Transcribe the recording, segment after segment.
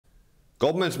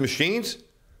Goldman's machines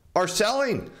are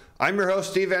selling. I'm your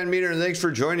host, Steve Van Metre, and thanks for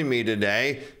joining me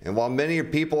today. And while many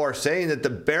people are saying that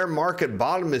the bear market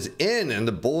bottom is in and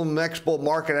the next bull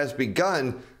market has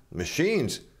begun,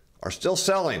 machines are still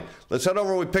selling. Let's head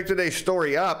over. We picked today's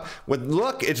story up with,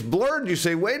 look, it's blurred. You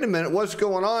say, wait a minute, what's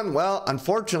going on? Well,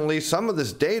 unfortunately, some of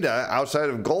this data outside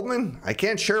of Goldman, I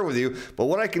can't share with you, but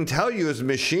what I can tell you is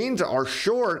machines are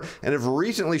short and have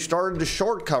recently started to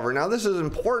short cover. Now, this is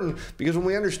important because when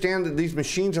we understand that these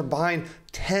machines are buying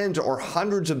tens or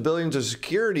hundreds of billions of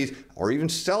securities or even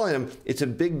selling them, it's a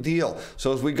big deal.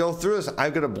 So as we go through this,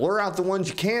 I'm going to blur out the ones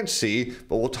you can't see,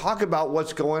 but we'll talk about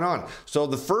what's going on. So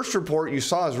the first report you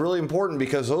saw is really important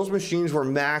because those machines were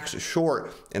max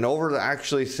short, and over to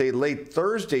actually say late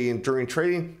Thursday and during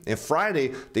trading and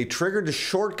Friday, they triggered to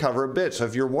short cover a bit. So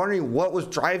if you're wondering what was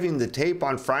driving the tape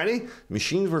on Friday,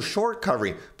 machines were short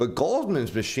covering, but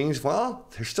Goldman's machines, well,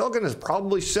 they're still going to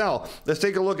probably sell. Let's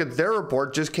take a look at their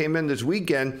report. Just came in this weekend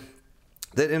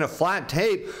that in a flat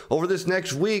tape over this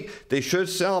next week, they should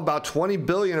sell about 20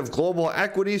 billion of global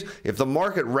equities. If the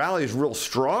market rallies real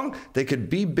strong, they could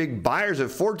be big buyers at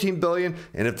 14 billion.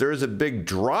 And if there is a big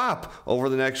drop over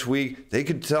the next week, they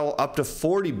could sell up to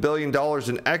 $40 billion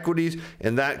in equities.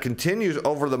 And that continues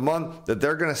over the month that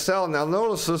they're going to sell. Now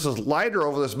notice this is lighter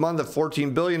over this month at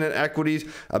 14 billion in equities.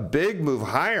 A big move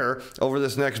higher over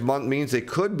this next month means they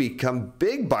could become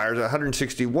big buyers at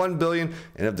 161 billion.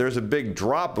 And if there's a big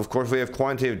drop, of course, we have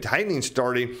quantitative tightening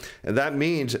starting, and that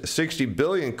means 60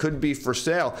 billion could be for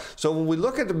sale. So when we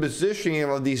look at the positioning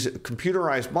of these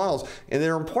computerized models, and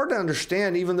they're important to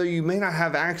understand, even though you may not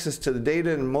have access to the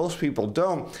data and most people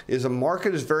don't, is the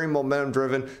market is very momentum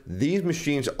driven. These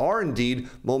machines are indeed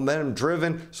momentum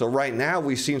driven. So right now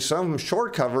we've seen some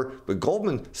short cover, but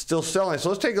Goldman still selling. So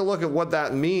let's take a look at what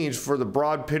that means for the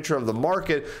broad picture of the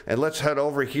market, and let's head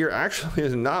over here. Actually,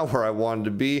 is not where I wanted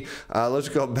to be. Let's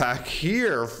go back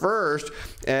here first.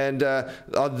 And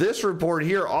this report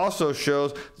here also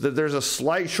shows that there's a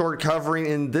slight short covering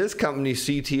in this company's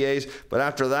CTAs, but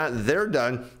after that, they're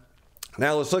done.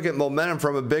 Now let's look at momentum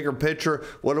from a bigger picture.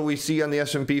 What do we see on the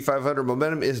S&P 500?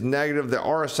 Momentum is negative. The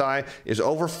RSI is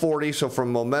over 40. So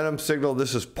from momentum signal,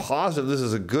 this is positive. This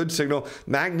is a good signal.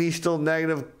 MACD still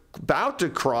negative. About to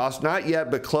cross, not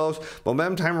yet, but close.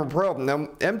 Momentum timer pro. Now,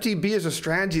 MTB is a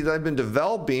strategy that I've been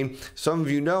developing, some of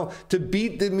you know, to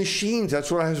beat the machines. That's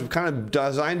what I was kind of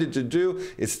designed it to do.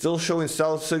 It's still showing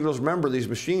sell signals. Remember, these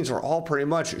machines are all pretty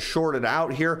much shorted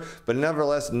out here, but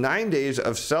nevertheless, 9 days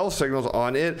of sell signals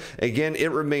on it. Again,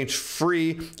 it remains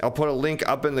free. I'll put a link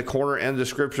up in the corner and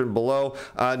description below.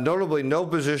 Notably, no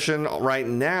position right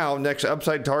now. Next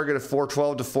upside target of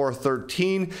 412 to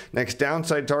 413. Next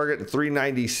downside target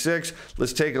 396.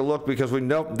 Let's take a look because we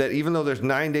know that even though there's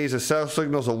 9 days of sell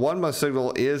signals, a 1 month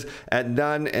signal is at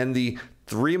none, and the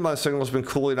 3 month signal has been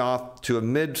cooling off to a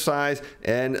mid size,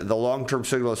 and the long-term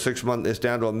signal of 6 month is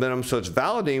down to a minimum. So it's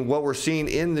validating what we're seeing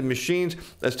in the machines.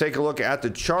 Let's take a look at the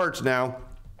charts now,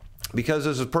 because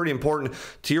this is pretty important.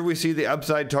 Here we see the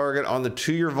upside target on the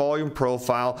 2-year volume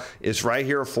profile is right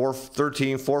here,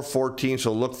 413, 414.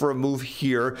 So look for a move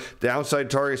here. Downside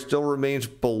target still remains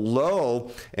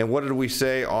below. And what did we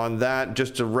say on that?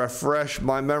 Just to refresh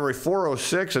my memory,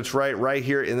 406. It's right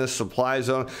here in this supply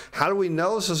zone. How do we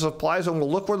know it's a supply zone? Well,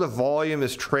 look where the volume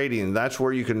is trading. That's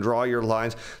where you can draw your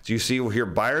lines. So you see here,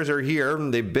 buyers are here.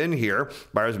 They've been here.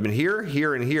 Buyers have been here,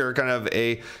 here, and here. Kind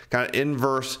of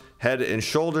inverse head and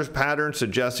shoulders pattern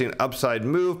suggesting upside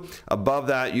move. Above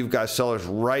that, you've got sellers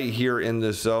right here in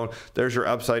this zone. There's your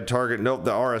upside target. Note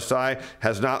the RSI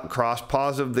has not crossed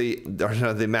positive. The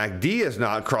MACD has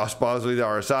not crossed positively. The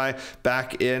RSI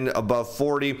back in above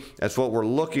 40. That's what we're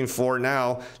looking for.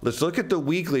 Now let's look at the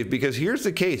weekly, because here's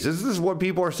the case. This is what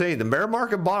people are saying. The bear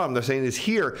market bottom, they're saying, is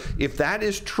here. If that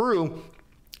is true,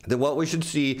 then what we should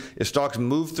see is stocks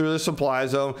move through the supply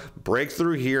zone, break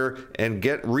through here, and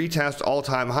get retest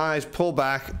all-time highs, pull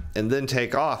back, and then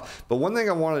take off. But one thing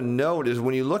I want to note is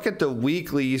when you look at the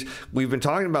weeklies, we've been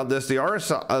talking about this, the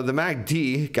RSI, the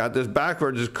MACD got this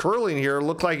backwards, is curling here,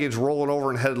 looked like it's rolling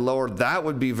over and headed lower. That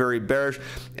would be very bearish,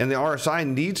 and the RSI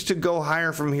needs to go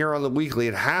higher from here on the weekly.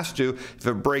 It has to. If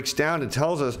it breaks down, it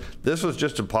tells us this was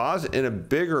just a pause and a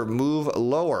bigger move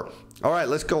lower. All right,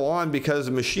 let's go on, because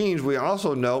the machines, we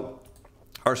also know,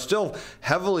 are still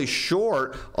heavily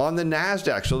short on the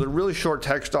NASDAQ. So they're really short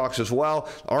tech stocks as well.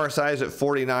 RSI is at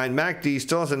 49. MACD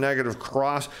still has a negative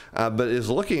cross, but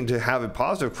is looking to have a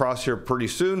positive cross here pretty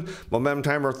soon. Momentum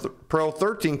timer pro,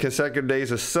 13 consecutive days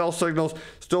of sell signals,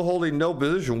 still holding no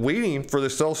position, waiting for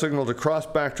the sell signal to cross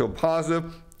back to a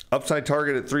positive. Upside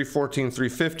target at 314,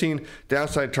 315.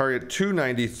 Downside target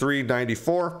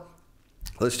 293.94.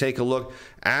 Let's take a look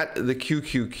at the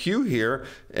QQQ here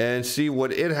and see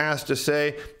what it has to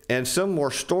say. And some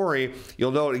more story.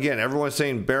 You'll note again, everyone's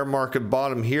saying bear market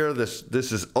bottom here. This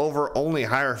is over, only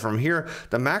higher from here.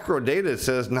 The macro data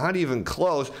says not even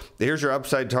close. Here's your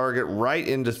upside target right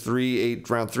into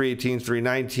around 318,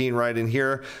 319. Right in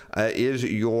here is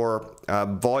your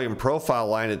volume profile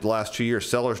line at the last 2 years.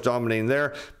 Sellers dominating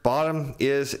there. Bottom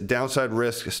is downside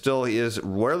risk, still is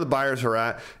where the buyers are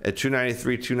at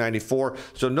 293, 294.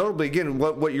 So notably, again,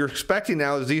 what you're expecting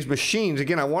now is these machines.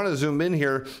 Again, I want to zoom in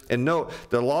here and note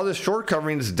that a lot of this short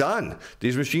covering is done.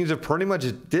 These machines have pretty much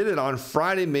did it on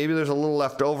Friday. Maybe there's a little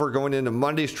left over going into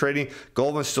Monday's trading.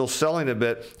 Goldman's still selling a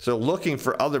bit. So looking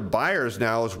for other buyers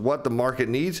now is what the market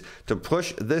needs to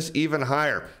push this even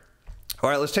higher. All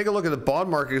right, let's take a look at the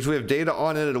bond market because we have data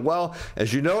on it as well.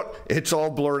 As you note, it's all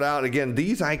blurred out. Again,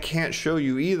 these I can't show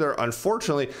you either,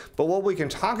 unfortunately, but what we can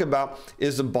talk about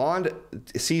is the bond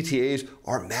CTAs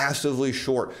are massively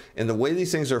short, and the way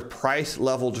these things are price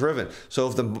level driven. So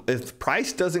if the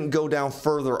price doesn't go down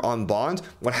further on bonds,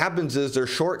 what happens is their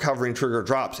short covering trigger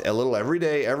drops a little every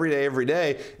day,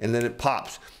 and then it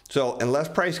pops. So unless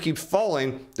price keeps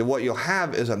falling, then what you'll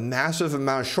have is a massive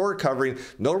amount of short covering.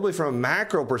 Notably from a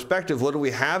macro perspective, what do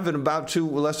we have in about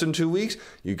less than 2 weeks?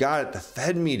 You got it, the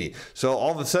Fed meeting. So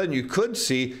all of a sudden you could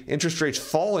see interest rates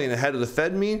falling ahead of the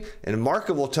Fed meeting, and the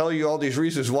market will tell you all these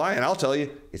reasons why, and I'll tell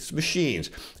you, it's machines.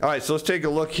 All right, so let's take a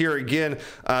look here again.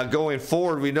 Going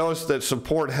forward, we noticed that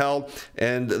support held,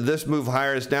 and this move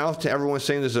higher is now to everyone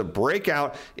saying there's a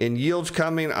breakout in yields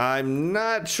coming. I'm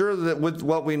not sure that with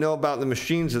what we know about the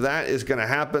machines that is going to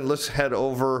happen. Let's head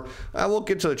over. We'll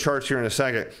get to the charts here in a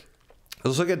second.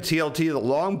 Let's look at TLT, the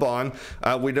long bond.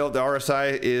 We know the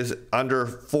RSI is under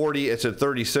 40. It's at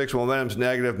 36. Momentum's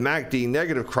negative. MACD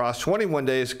negative cross. 21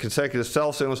 days consecutive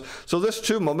sell signals. So this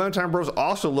too, Momentum Time Pro is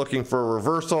also looking for a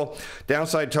reversal.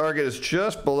 Downside target is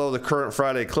just below the current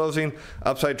Friday closing.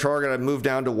 Upside target, I moved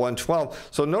down to 112.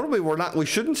 So notably, we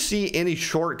shouldn't see any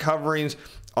short coverings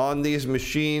on these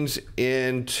machines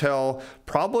until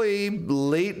probably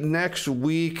late next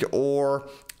week or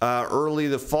early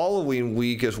the following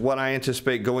week is what I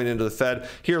anticipate going into the Fed.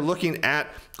 Here looking at,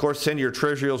 of course, 10-year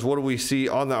Treasuries, what do we see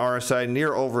on the RSI?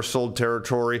 Near oversold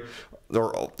territory,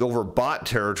 or overbought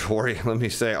territory, let me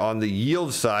say, on the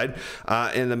yield side.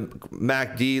 And the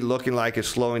MACD looking like it's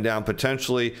slowing down,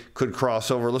 potentially could cross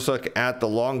over. Let's look at the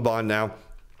long bond now.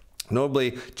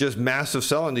 Notably, just massive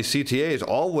selling. These CTAs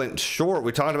all went short.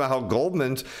 We talked about how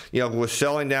Goldman's, was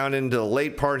selling down into the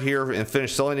late part here and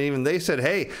finished selling. Even they said,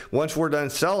 hey, once we're done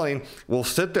selling, we'll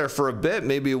sit there for a bit,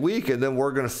 maybe a week, and then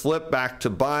we're going to flip back to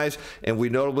buys. And we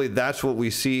notably, that's what we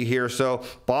see here. So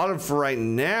bottom for right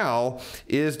now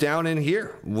is down in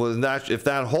here. If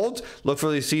that holds, look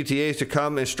for these CTAs to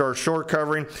come and start short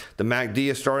covering. The MACD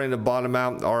is starting to bottom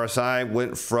out. RSI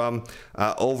went from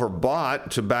overbought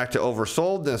to back to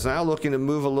oversold. That's now looking to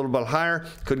move a little bit higher.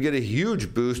 Could get a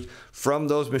huge boost from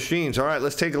those machines. All right,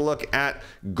 let's take a look at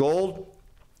gold.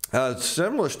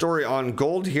 Similar story on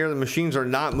gold here. The machines are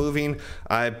not moving.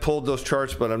 I pulled those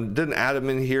charts, but I didn't add them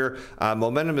in here.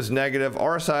 Momentum is negative.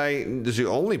 RSI is the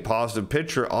only positive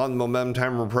picture on Momentum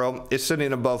Timer Pro. It's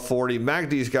sitting above 40.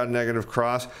 MACD's got a negative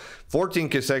cross. 14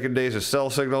 consecutive days of sell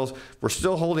signals. We're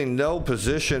still holding no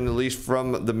position, at least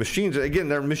from the machines. Again,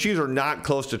 their machines are not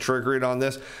close to triggering on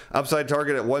this. Upside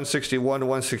target at 161 to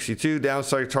 162.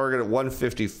 Downside target at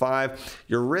 155.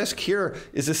 Your risk here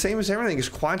is the same as everything. It's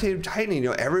quantitative tightening.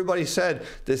 Everybody said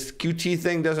this QT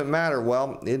thing doesn't matter.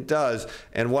 Well, it does.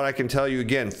 And what I can tell you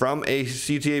again, from a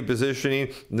CTA positioning,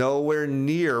 nowhere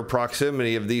near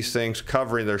proximity of these things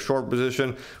covering their short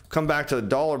position. Come back to the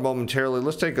dollar momentarily.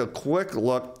 Let's take a quick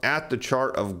look at the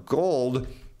chart of gold,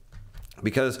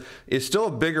 because it's still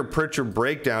a bigger picture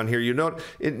breakdown here. You note,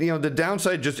 the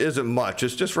downside just isn't much.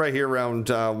 It's just right here around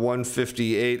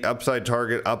 158. Upside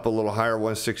target up a little higher,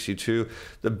 162.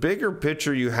 The bigger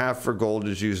picture you have for gold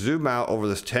is you zoom out over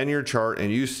this 10-year chart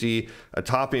and you see a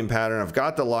topping pattern. I've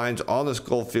got the lines on this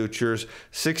gold futures.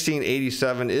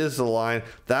 1687 is the line.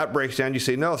 That breaks down. You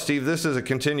say, no, Steve, this is a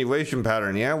continuation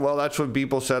pattern. Yeah, well, that's what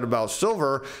people said about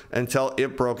silver until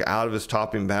it broke out of its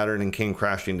topping pattern and came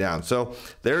crashing down. So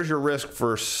there's your risk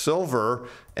for silver.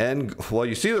 And well,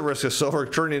 you see the risk of silver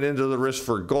turning into the risk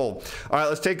for gold. All right,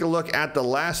 let's take a look at the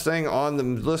last thing on the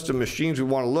list of machines we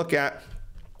want to look at,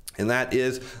 and that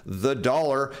is the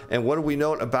dollar. And what do we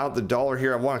note about the dollar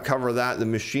here? I want to cover that. The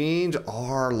machines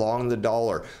are long the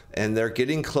dollar. and they're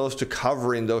getting close to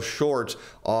covering those shorts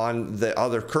on the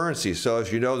other currencies. So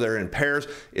as you know, they're in pairs.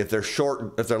 If they're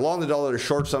short, if they're long the dollar, they're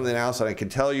short something else. And I can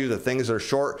tell you the things that are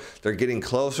short, they're getting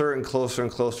closer and closer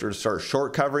and closer to start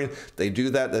short covering. They do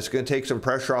that. That's going to take some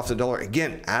pressure off the dollar.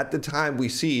 Again, at the time we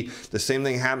see the same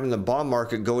thing happen in the bond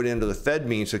market going into the Fed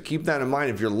meeting. So keep that in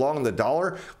mind. If you're long the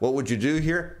dollar, what would you do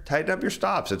here? Tighten up your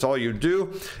stops. That's all you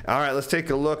do. All right, let's take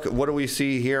a look. What do we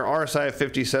see here? RSI at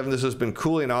 57. This has been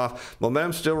cooling off.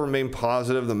 Momentum still remain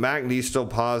positive. The MACD still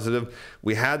positive.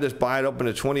 We had this buy it open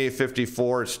at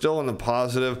 28.54. It's still in the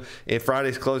positive. And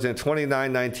Friday's closing at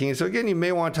 29.19. So again, you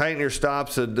may want to tighten your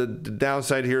stops. The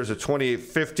downside here is a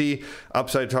 28.50,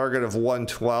 upside target of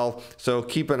 112. So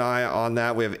keep an eye on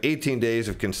that. We have 18 days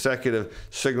of consecutive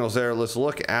signals there. Let's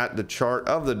look at the chart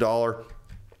of the dollar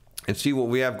and see what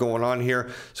we have going on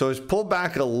here. So it's pulled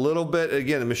back a little bit.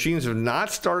 Again, the machines have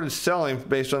not started selling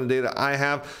based on the data I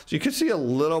have. So you can see a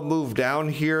little move down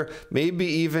here, maybe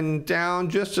even down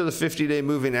just to the 50-day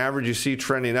moving average you see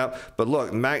trending up. But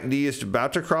look, MACD is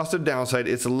about to cross the downside.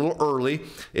 It's a little early.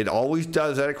 It always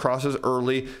does that. It crosses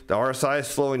early. The RSI is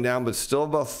slowing down, but still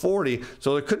above 40.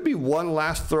 So there could be one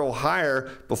last throw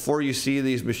higher before you see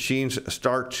these machines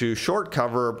start to short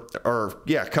cover, or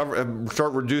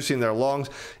start reducing their longs.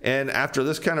 And after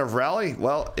this kind of rally,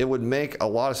 well, it would make a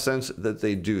lot of sense that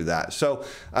they do that. So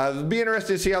it'll be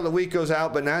interesting to see how the week goes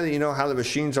out. But now that you know how the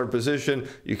machines are positioned,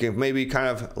 you can maybe kind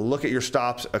of look at your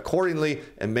stops accordingly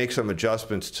and make some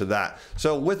adjustments to that.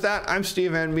 So with that, I'm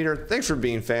Steve Van Metre. Thanks for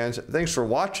being fans. Thanks for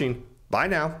watching. Bye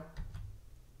now.